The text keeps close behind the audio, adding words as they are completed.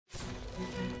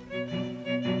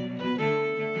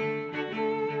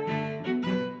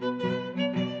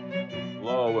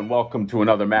welcome to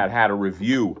another Mad Hatter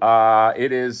review.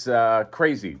 It is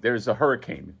crazy. There's a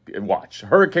hurricane watch.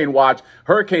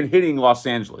 Hurricane hitting Los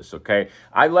Angeles, okay?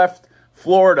 I left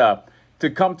Florida to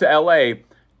come to LA.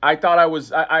 I thought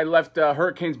I left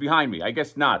hurricanes behind me. I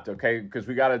guess not, okay? Because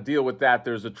we got to deal with that.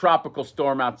 There's a tropical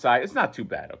storm outside. It's not too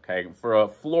bad, okay? For a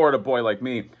Florida boy like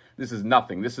me, this is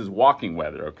nothing. This is walking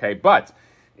weather, okay? But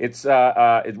it's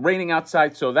raining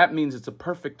outside, so that means it's a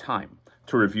perfect time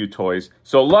to review toys.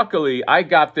 So luckily, I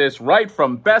got this right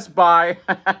from Best Buy,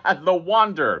 The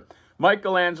Wander.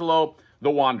 Michelangelo,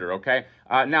 The Wander, okay?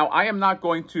 Now, I am not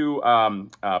going to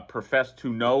profess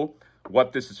to know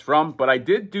what this is from, but I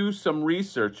did do some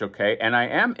research, okay? And I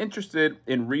am interested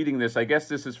in reading this. I guess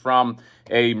this is from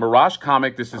a Mirage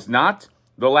comic. This is not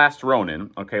The Last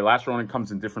Ronin, okay? Last Ronin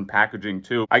comes in different packaging,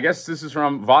 too. I guess this is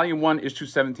from Volume 1, Issue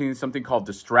 17, something called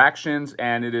Distractions,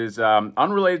 and it is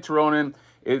unrelated to Ronin.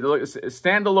 It's a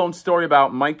standalone story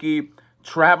about Mikey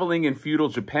traveling in feudal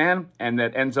Japan, and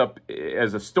that ends up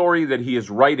as a story that he is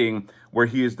writing where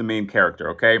he is the main character,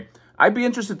 okay? I'd be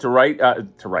interested to read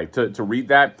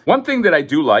that. One thing that I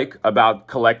do like about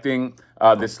collecting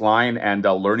this line and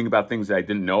learning about things that I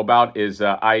didn't know about is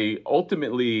I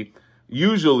ultimately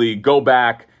usually go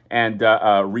back and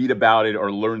read about it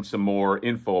or learn some more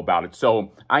info about it.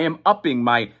 So I am upping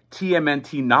my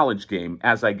TMNT knowledge game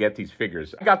as I get these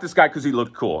figures. I got this guy because he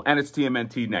looked cool, and it's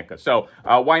TMNT NECA, so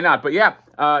why not? But yeah,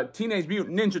 Teenage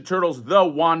Mutant Ninja Turtles, The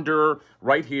Wanderer,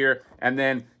 right here. And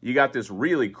then you got this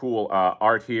really cool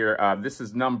art here. This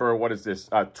is number, what is this,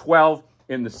 12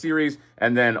 in the series.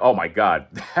 And then, oh my God,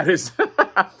 that is,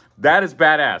 that is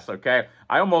badass, okay?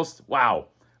 I almost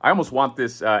want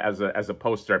this as a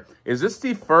poster. Is this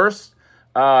the first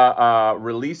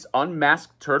release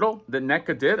unmasked turtle that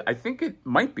NECA did? I think it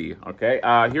might be, okay?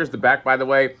 Here's the back, by the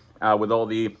way, with all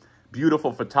the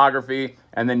beautiful photography,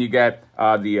 and then you get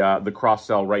the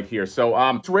cross-sell right here. So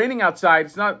it's raining outside.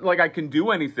 It's not like I can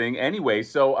do anything anyway,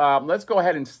 so let's go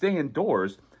ahead and stay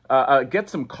indoors, get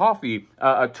some coffee,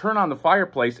 turn on the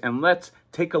fireplace, and let's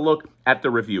take a look at the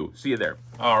review. See you there.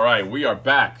 All right, we are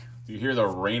back. Do you hear the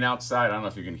rain outside? I don't know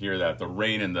if you can hear that. The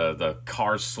rain and the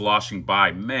cars sloshing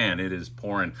by. Man, it is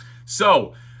pouring.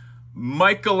 So,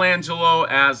 Michelangelo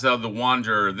as the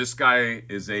Wanderer. This guy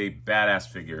is a badass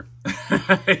figure.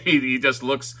 he just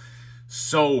looks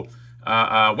so...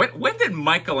 when did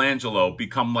Michelangelo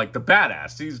become like the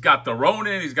badass? He's got the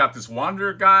Ronin, he's got this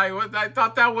Wanderer guy. I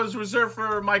thought that was reserved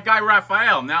for my guy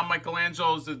Raphael. Now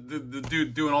Michelangelo's the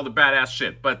dude doing all the badass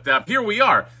shit. But here we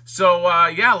are. So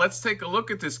yeah, let's take a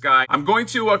look at this guy. I'm going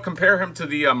to compare him to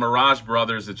the Mirage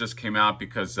Brothers that just came out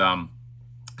because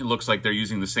it looks like they're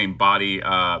using the same body.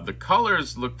 The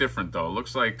colors look different though. It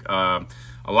looks like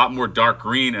a lot more dark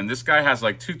green, and this guy has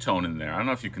like two-tone in there. I don't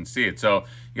know if you can see it. So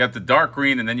you got the dark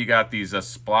green, and then you got these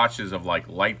splotches of like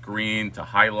light green to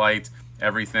highlight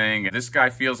everything. This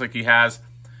guy feels like he has,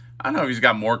 I don't know if he's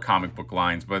got more comic book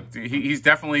lines, but he's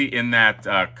definitely in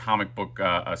that comic book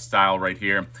style right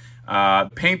here.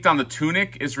 Paint on the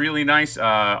tunic is really nice.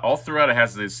 All throughout it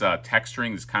has this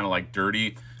texturing, this kind of like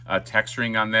dirty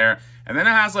texturing on there. And then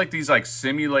it has like these like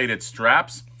simulated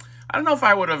straps. I don't know if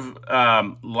I would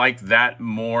have liked that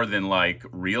more than like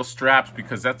real straps,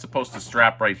 because that's supposed to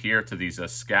strap right here to these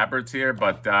scabbards here.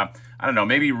 But I don't know,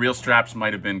 maybe real straps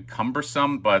might have been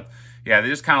cumbersome, but yeah, they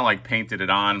just kind of like painted it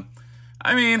on.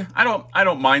 I mean, I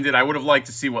don't mind it. I would have liked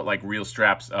to see what like real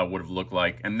straps would have looked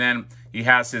like. And then he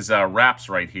has his wraps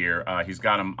right here. He's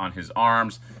got them on his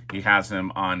arms. He has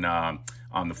them on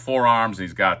the forearms.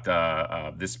 He's got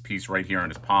this piece right here on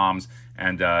his palms,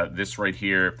 and this right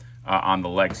here on the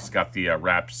legs. He's got the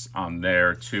wraps on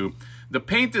there too. The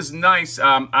paint is nice.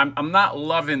 I'm not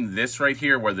loving this right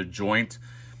here where the joint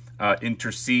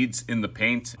intercedes in the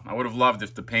paint. I would have loved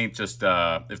if the paint just,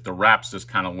 if the wraps just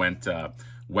kind of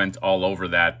went all over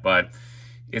that, but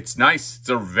it's nice. It's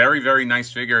a very, very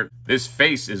nice figure. This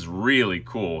face is really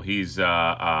cool. He's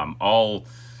all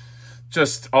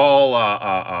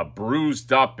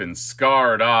bruised up and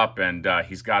scarred up, and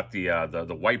he's got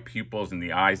the white pupils in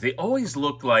the eyes. They always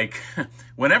look like,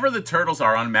 whenever the turtles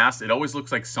are unmasked, it always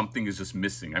looks like something is just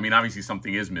missing. I mean, obviously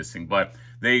something is missing, but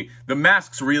the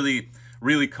masks really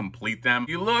complete them.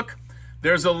 You look,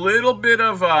 there's a little bit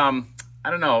of I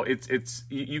don't know.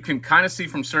 You can kind of see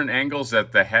from certain angles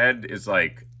that the head is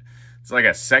like, it's like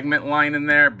a segment line in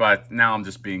there. But now I'm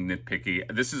just being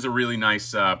nitpicky. This is a really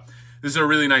nice. This is a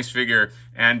really nice figure,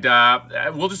 and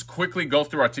we'll just quickly go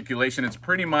through articulation. It's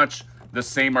pretty much the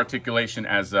same articulation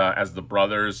as the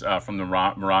brothers from the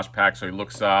Mirage pack. So he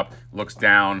looks up, looks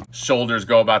down, shoulders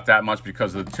go about that much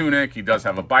because of the tunic. He does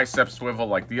have a bicep swivel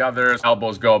like the others.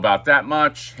 Elbows go about that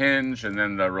much, hinge, and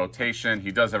then the rotation.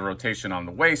 He does have a rotation on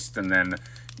the waist, and then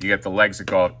you get the legs that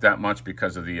go up that much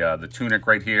because of the tunic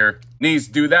right here. Knees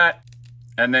do that.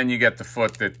 And then you get the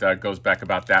foot that goes back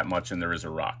about that much, and there is a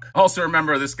rock. Also,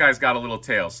 remember, this guy's got a little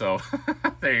tail, so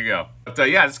there you go. But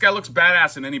yeah, this guy looks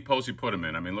badass in any pose you put him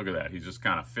in. I mean, look at that. He's just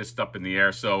kind of fist up in the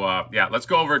air. So yeah, let's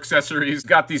go over accessories.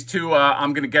 Got these two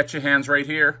I'm gonna get you hands right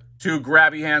here. Two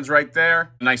grabby hands right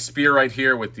there. A nice spear right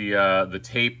here with the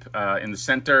tape in the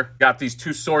center. Got these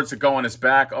two swords that go on his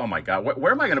back. Oh my God,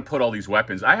 where am I gonna put all these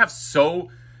weapons? I have so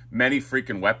many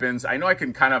freaking weapons. I know I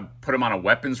can kind of put them on a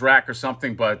weapons rack or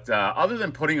something, but other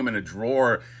than putting them in a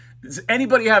drawer, does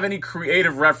anybody have any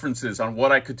creative references on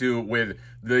what I could do with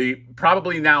the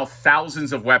probably now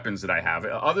thousands of weapons that I have?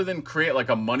 Other than create like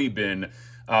a money bin,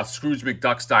 Scrooge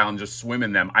McDuck style, and just swim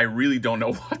in them, I really don't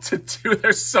know what to do.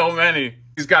 There's so many.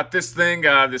 He's got this thing,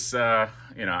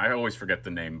 you know, I always forget the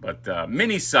name, but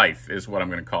mini scythe is what I'm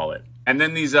going to call it. And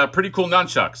then these pretty cool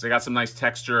nunchucks. They got some nice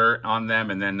texture on them,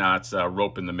 and then it's a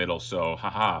rope in the middle. So,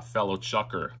 haha, fellow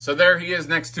chucker. So there he is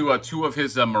next to two of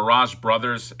his Mirage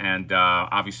brothers, and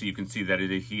obviously you can see that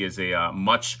he is a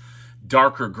much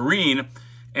darker green.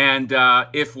 And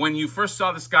if when you first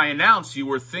saw this guy announced, you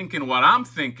were thinking what I'm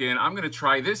thinking, I'm going to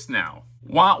try this now.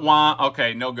 Wah, wah.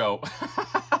 Okay, no go.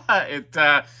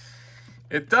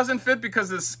 It doesn't fit because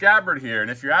of the scabbard here,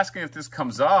 and if you're asking if this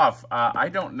comes off, I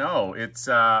don't know. It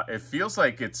feels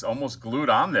like it's almost glued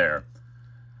on there.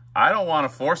 I don't want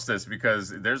to force this because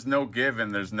there's no give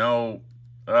and there's nothing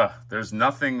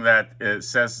that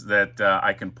says that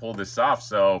I can pull this off.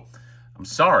 So I'm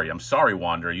sorry,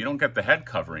 Wanderer. You don't get the head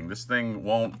covering. This thing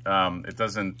won't. It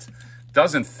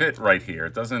doesn't fit right here.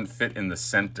 It doesn't fit in the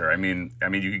center. I mean,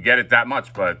 you could get it that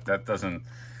much, but that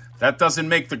doesn't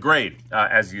make the grade,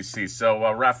 as you see.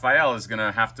 So Raphael is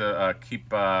gonna have to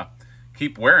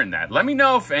keep wearing that. Let me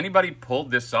know if anybody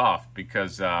pulled this off,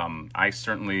 because I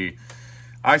certainly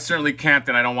can't,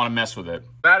 and I don't want to mess with it.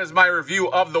 That is my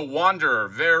review of the Wanderer.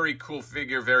 Very cool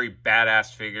figure, very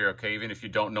badass figure. Okay, even if you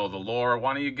don't know the lore,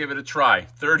 why don't you give it a try?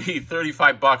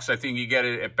 35 bucks. I think you get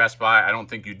it at Best Buy. I don't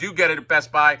think you do get it at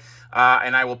Best Buy,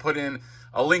 and I will put in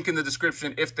a link in the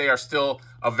description if they are still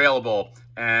available.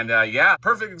 And yeah,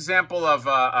 perfect example of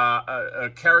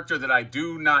a character that I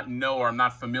do not know or I'm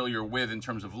not familiar with in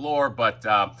terms of lore, but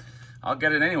I'll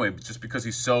get it anyway, just because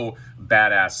he's so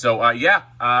badass. So yeah,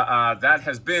 that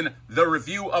has been the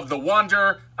review of The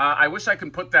Wanderer. I wish I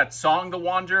could put that song, The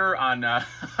Wanderer, on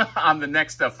on the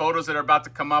next photos that are about to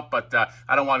come up, but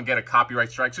I don't want to get a copyright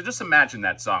strike. So just imagine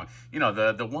that song. You know,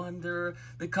 the Wanderer,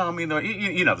 they call me the,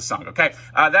 you know the song, okay?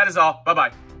 That is all.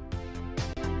 Bye-bye.